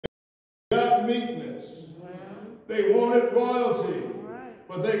got meekness. They wanted royalty,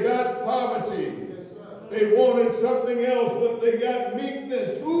 but they got poverty. They wanted something else, but they got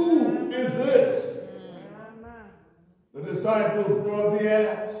meekness. Who is this? The disciples brought the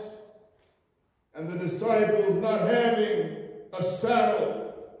ass, and the disciples, not having a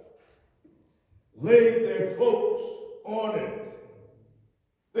saddle, laid their cloaks on it.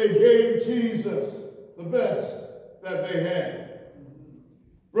 They gave Jesus the best that they had.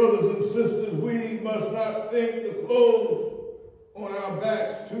 Brothers and sisters, we must not think the clothes on our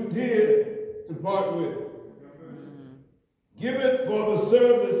backs too dear to part with. Give it for the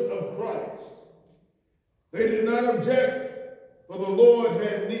service of Christ. They did not object, for the Lord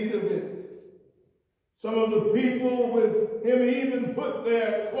had need of it. Some of the people with him even put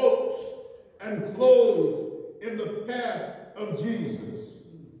their cloaks and clothes in the path of Jesus.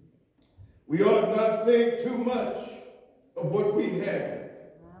 We ought not think too much of what we have.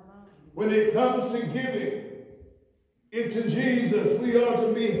 When it comes to giving it to Jesus, we ought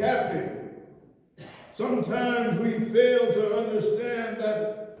to be happy. Sometimes we fail to understand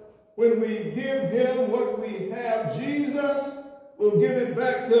that when we give him what we have, Jesus will give it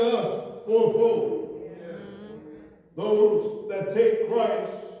back to us fourfold. Those that take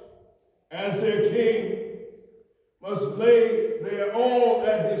Christ as their King must lay their all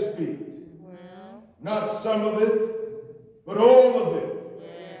at his feet. Not some of it, but all of it.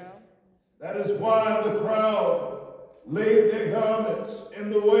 That is why the crowd laid their garments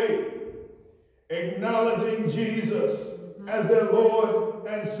in the way, acknowledging Jesus as their Lord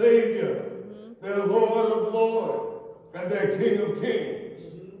and Savior, their Lord of Lords, and their King of Kings.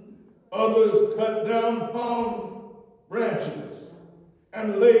 Others cut down palm branches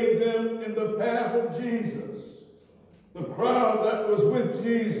and laid them in the path of Jesus. The crowd that was with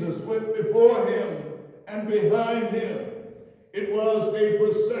Jesus went before him and behind him. It was a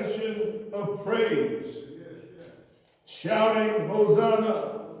procession of praise, shouting,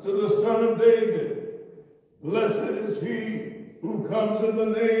 Hosanna to the Son of David. Blessed is he who comes in the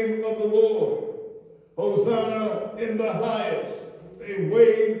name of the Lord. Hosanna in the highest. They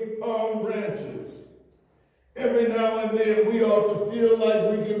wave palm branches. Every now and then we ought to feel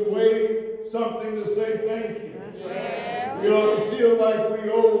like we can wave something to say thank you. We ought to feel like we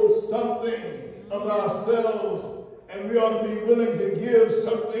owe something of ourselves, and we ought to be willing to give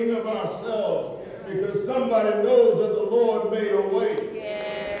something of ourselves, because somebody knows that the Lord made a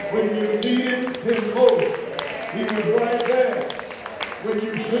way. When you needed him most, he was right there. When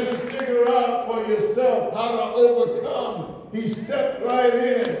you couldn't figure out for yourself how to overcome, he stepped right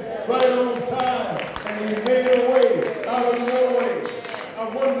in, right on time, and he made a way out of no way. I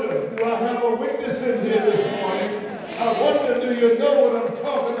wonder, do I have a witness in here this morning? I wonder, do you know what I'm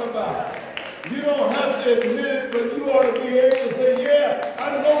talking about? You don't have to admit it, but you ought to be able to say, yeah,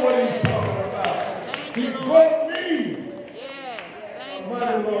 I know what he's talking about. He brought me a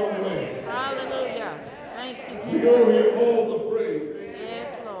mighty long way. Hallelujah. Thank you, Jesus. We owe him all the praise.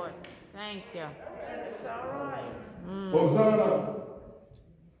 Yes, Lord. Thank you. That's all right. Hosanna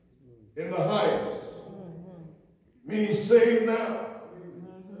in the highest means save now.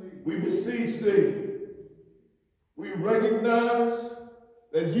 We beseech thee. We recognize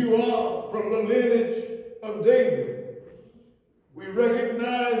that you are from the lineage of David. We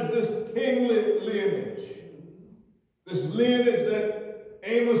recognize this kingly lineage, this lineage that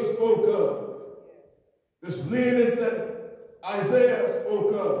Amos spoke of, this lineage that Isaiah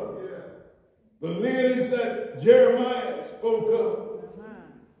spoke of, the lineage that Jeremiah spoke of.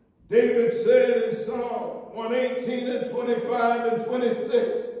 David said in Psalm 118 and 25 and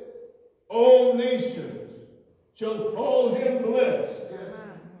 26, all nations shall call him blessed.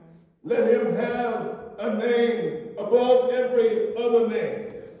 Let him have a name above every other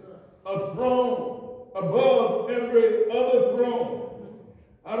name, a throne above every other throne.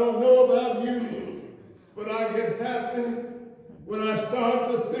 I don't know about you, but I get happy when I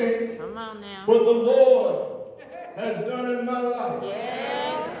start to think what the Lord has done in my life.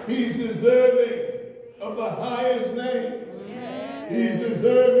 He's deserving of the highest name. He's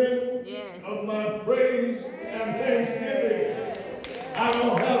deserving of my praise and thanksgiving. I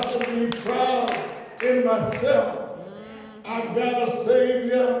don't have to be proud in myself. I've got a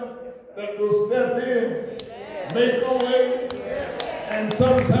Savior that will step in, make a way, and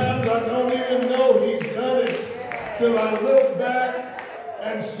sometimes I don't even know he's done it till I look back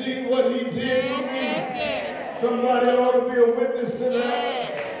and see what he did for me. Somebody ought to be a witness to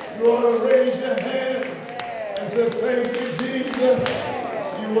that. You ought to raise your hand and say, thank you, Jesus.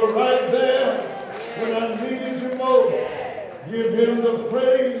 You were right there when I needed you most. Give him the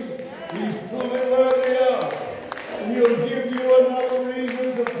praise he's truly worthy of. And he'll give you another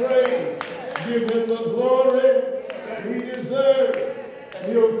reason to praise.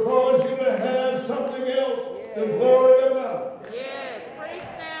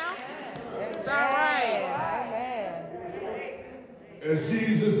 As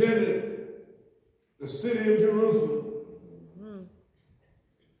Jesus entered the city of Jerusalem,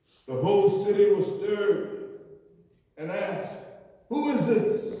 the whole city was stirred and asked, "Who is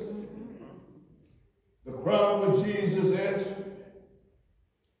this?" The crowd with Jesus answered,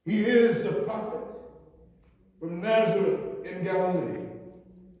 "He is the prophet from Nazareth in Galilee."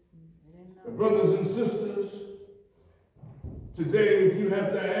 But brothers and sisters, today if you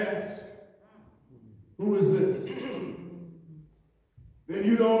have to ask, "Who is this?" then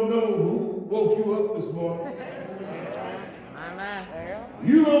you don't know who woke you up this morning.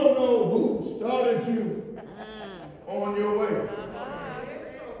 You don't know who started you on your way.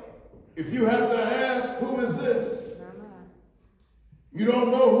 If you have to ask, "Who is this?" you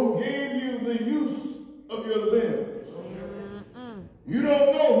don't know who gave you the use of your limbs. You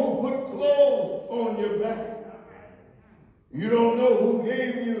don't know who put clothes on your back. You don't know who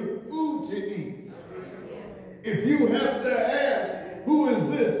gave you food to eat. If you have to ask, "Who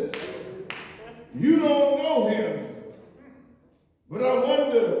is this?" you don't know him. But I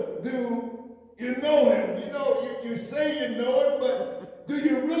wonder, do you know him? You know, you say you know him, but do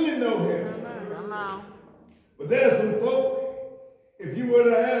you really know him? Come on. But there's some folk, if you were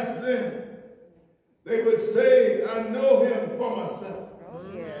to ask them, they would say, "I know him for myself."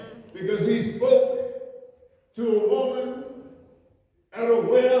 Because he spoke to a woman at a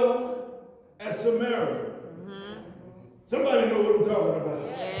well at Samaria. Somebody know what I'm talking about.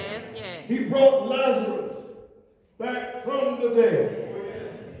 Yes, yes. He brought Lazarus back from the dead.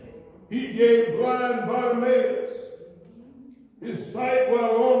 He gave blind Bartimaeus his sight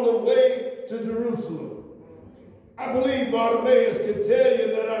while on the way to Jerusalem. I believe Bartimaeus can tell you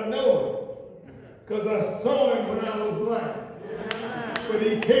that I know him because I saw him when I was blind. But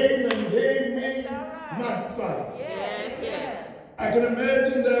he came and gave me my sight. Yes, yes. I can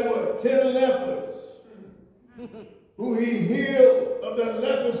imagine there were 10 lepers who he healed of their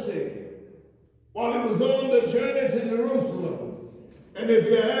leprosy while he was on the journey to Jerusalem. And if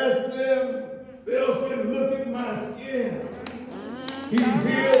you ask them, they'll say, "Look at my skin. He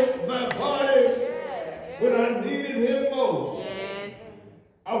healed my body when I needed him most." Yes.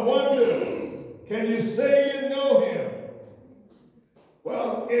 I wonder, can you say you know him?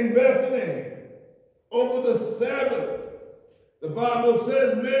 Well, in Bethany, over the Sabbath, the Bible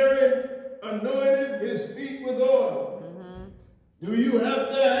says Mary anointed his feet with oil. Do you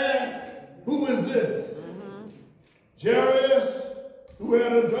have to ask, "Who is this?" Jairus, who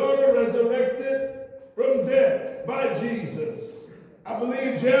had a daughter resurrected from death by Jesus. I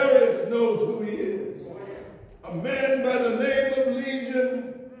believe Jairus knows who he is. A man by the name of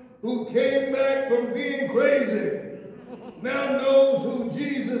Legion who came back from being crazy now knows who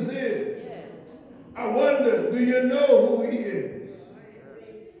Jesus is. I wonder, do you know who he is?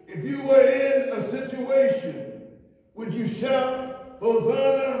 If you were in a situation, would you shout,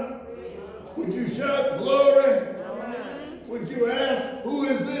 "Hosanna"? Would you shout, "Glory"? Would you ask, "Who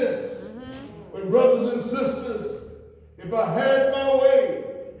is this?" But brothers and sisters, if I had my way,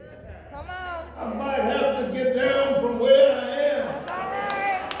 I might have to get down from where I am.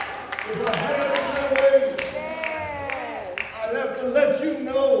 If I had my way, I'd have to let you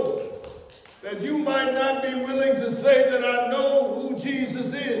know that you might not be willing to say that I know who Jesus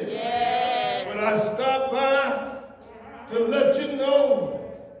is. Yes. But I stopped by to let you know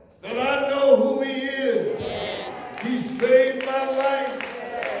that I know who he is. Yes. He saved my life.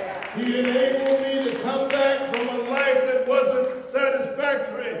 He enabled me to come back from a life that wasn't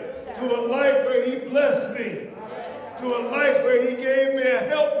satisfactory to a life where he blessed me, to a life where he gave me a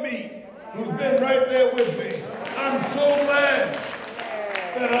helpmeet who's been right there with me. I'm so glad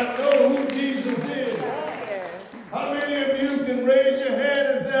that I know who Jesus is. How many of you can raise your hand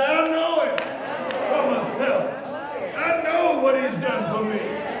and say, "I know him for myself. I know what he's done for me.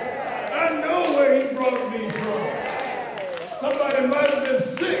 I know where he brought me from." Somebody might have been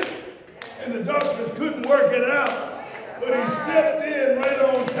sick and the doctors couldn't work it out, but he stepped in right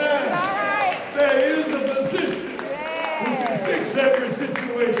on time. There is a physician who can fix every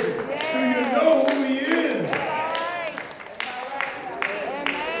situation. Do you know who he is?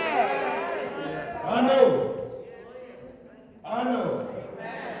 I know. I know.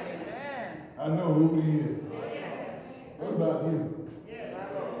 I know who he is. What about you?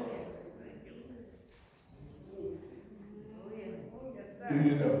 Do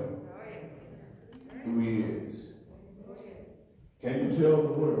you know who he is? Can you tell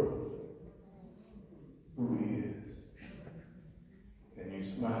the world who he is? Can you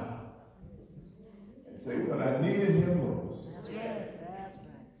smile and say, "When I needed him most,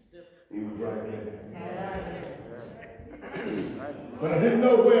 he was right there. When I didn't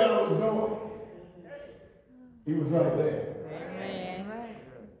know where I was going, he was right there. Amen.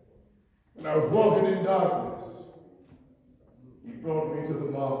 When I was walking in darkness, he brought me to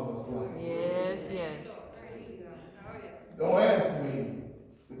the marvelous light. Yes, yes. Don't ask me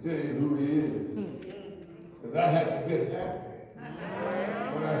to tell you who he is, because I had to get happy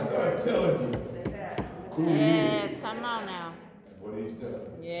when I start telling you who he is. Yes, come on now. And what he's done.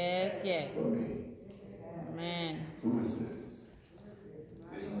 Yes, yes. For me. Amen. Who is this?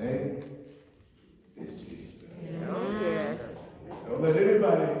 His name is Jesus. Oh, yes. Don't let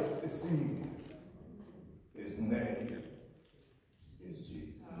anybody deceive you. His name is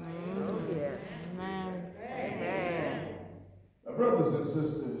Jesus. Oh, yes. Amen. Amen. My brothers and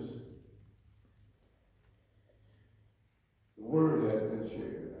sisters, the word has been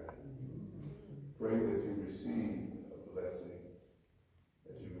shared. I pray that you received a blessing,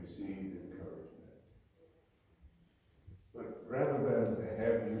 that you received encouragement. But rather than to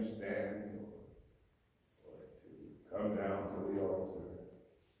have you stand or to come down to the altar,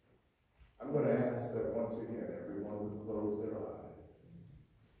 I'm going to ask that once again everyone would close their eyes.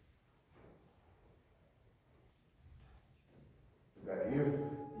 That if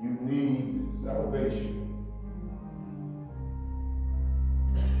you need salvation,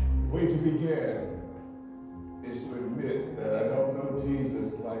 the way to begin is to admit that I don't know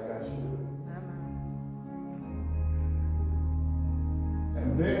Jesus like I should.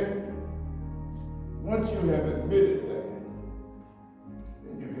 And then, once you have admitted that,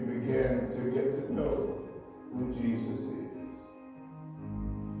 then you can begin to get to know who Jesus is.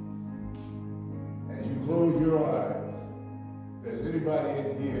 As you close your eyes, if there's anybody in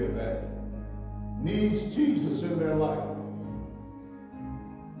here that needs Jesus in their life,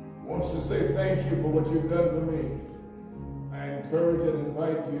 wants to say thank you for what you've done for me, I encourage and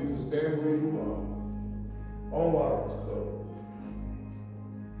invite you to stand where you are, all eyes closed.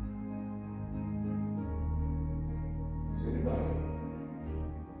 Is anybody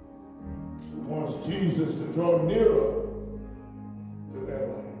who wants Jesus to draw nearer to their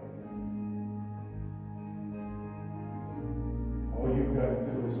life? All you've got to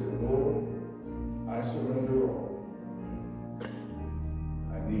do is say, Lord, I surrender all.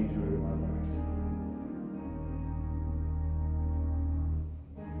 I need you in my life.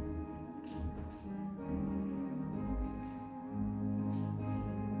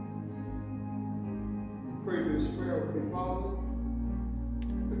 You pray this prayer with me, Father.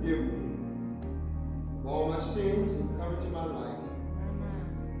 Forgive me of all my sins and come into my life.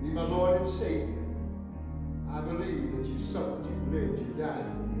 Be my Lord and Savior. I believe that you suffered, you bled, you died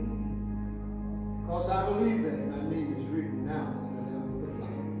for me. Because I believe that, my name is written now in the Lamb Book of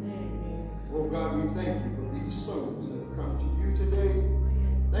Life. Oh God, we thank you for these souls that have come to you today.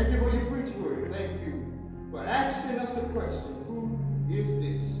 Thank you for your preached word. Thank you for asking us the question, who is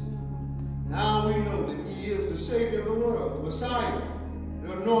this? Now we know that he is the Savior of the world, the Messiah,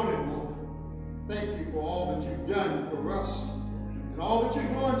 the Anointed One. Thank you for all that you've done for us and all that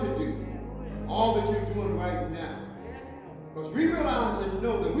you're going to do. All that you're doing right now. Because we realize and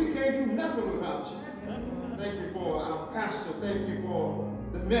know that we can't do nothing without you. Thank you for our pastor. Thank you for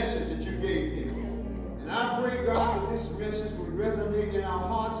the message that you gave him. And I pray, God, that this message would resonate in our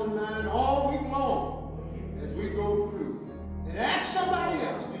hearts and minds all week long as we go through. And ask somebody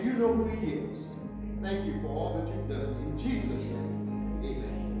else, do you know who he is? Thank you for all that you've done. In Jesus' name,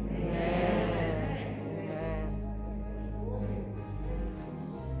 amen. Amen.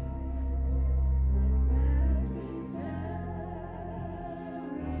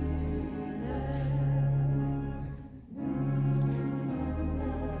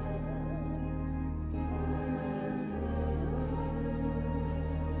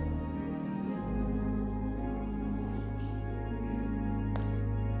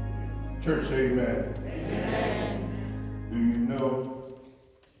 Church, amen. Amen. Do you know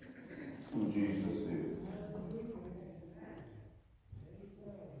who Jesus is?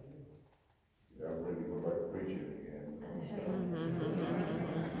 Yeah, I'm ready to go back preaching again.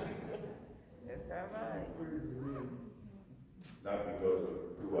 That's all right. Not because of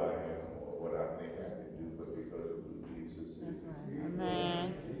who I am or what I think I can do, but because of who Jesus is.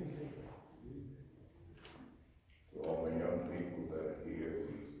 Amen. To all the young people that are here,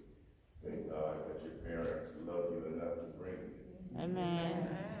 thank God that your parents loved you enough to bring you. Amen.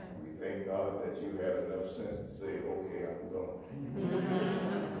 We thank God that you have enough sense to say, okay, I'm going.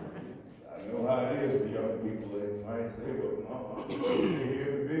 I know how it is for young people. They might say, well, Mom, I'm supposed to be here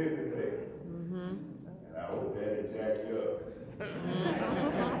in the bed today. And I hope Daddy jacked you up.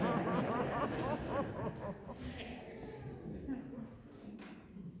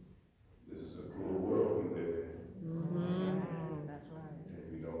 This is a cruel world we live in. That's right.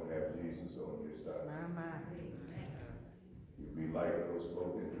 If you don't have Jesus on your side, you'll be like Ghost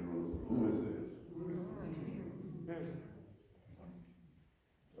spoke in Jerusalem. Who is this?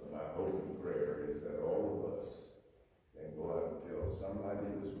 But my hope and prayer is that all of us can go out and tell somebody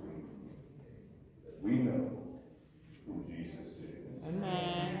this week that we know who Jesus is.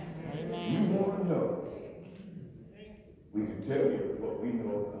 Amen. Amen. You want to know, we can tell you what we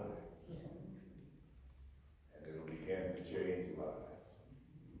know about it. And it'll begin to change lives.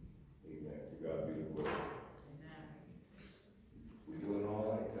 Amen. To God be the glory. We're doing all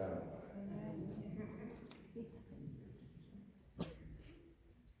right time.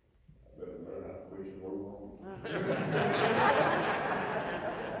 I better learn how to preach a little longer.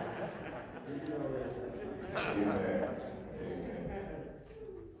 Amen. Amen.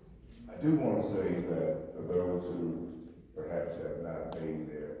 I do want to say that for those who perhaps have not made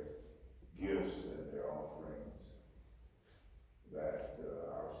their gifts and their offerings, that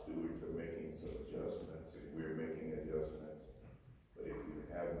our stewards are making some adjustments, and we're making adjustments. But if you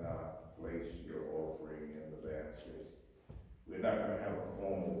have not placed your offering in the baskets, we're not going to have a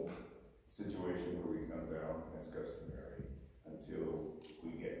formal situation where we come down as customary until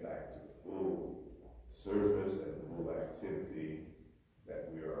we get back to full service and full activity that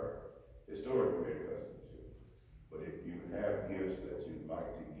we are historically accustomed to. But if you have gifts that you'd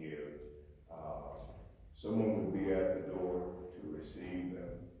like to give, someone will be at the door to receive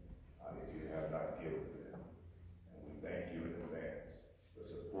them if you have not given them. And we thank you in advance for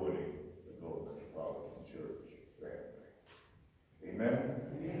supporting the Goler Metropolitan Church family. Amen?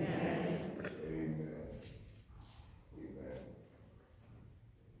 Amen. Amen. Amen.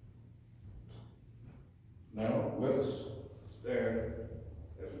 Now, let us stand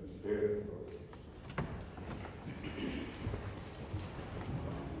as we prepare to close.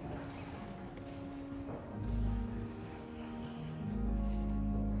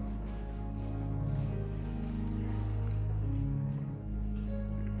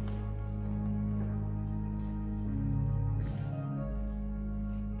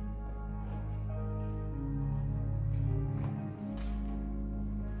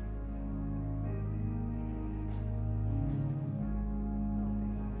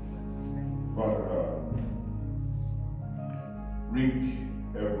 Father God, reach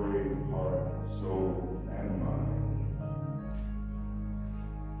every heart, soul, and mind.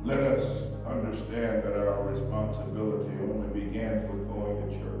 Let us understand that our responsibility only begins with going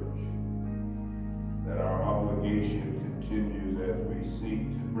to church, that our obligation continues as we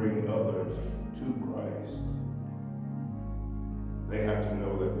seek to bring others to Christ. They have to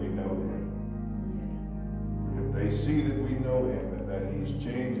know that we know him. If they see that we know him and that he's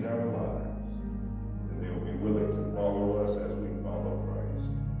changed our lives, they will be willing to follow us as we follow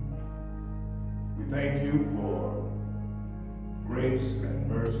Christ. We thank you for grace and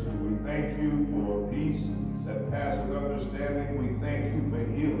mercy. We thank you for peace that passes understanding. We thank you for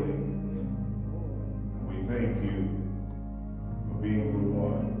healing. And we thank you for being the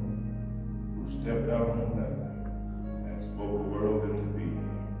one who stepped out on nothing and spoke a world into being.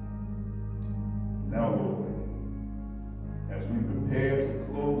 Now, Lord, as we prepare to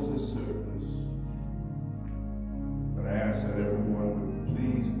close this service, but I ask that everyone would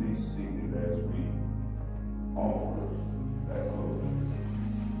please be seated as we offer that closure.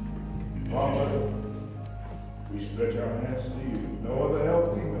 Father, we stretch our hands to you. No other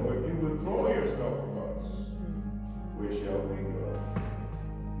help we know. If you withdraw yourself from us, where shall we go?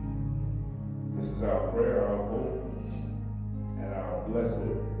 This is our prayer, our hope, and our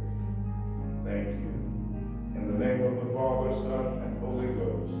blessed thank you. In the name of the Father, Son, and Holy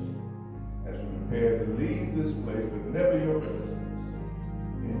Ghost, as we prepare to leave this place, but never your presence.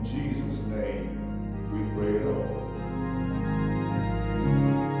 In Jesus' name, we pray it all.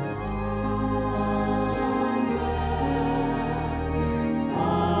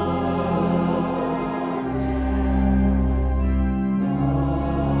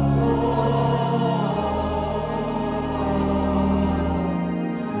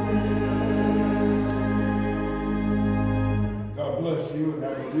 God bless you and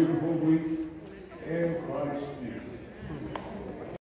have a beautiful week in Christ Jesus.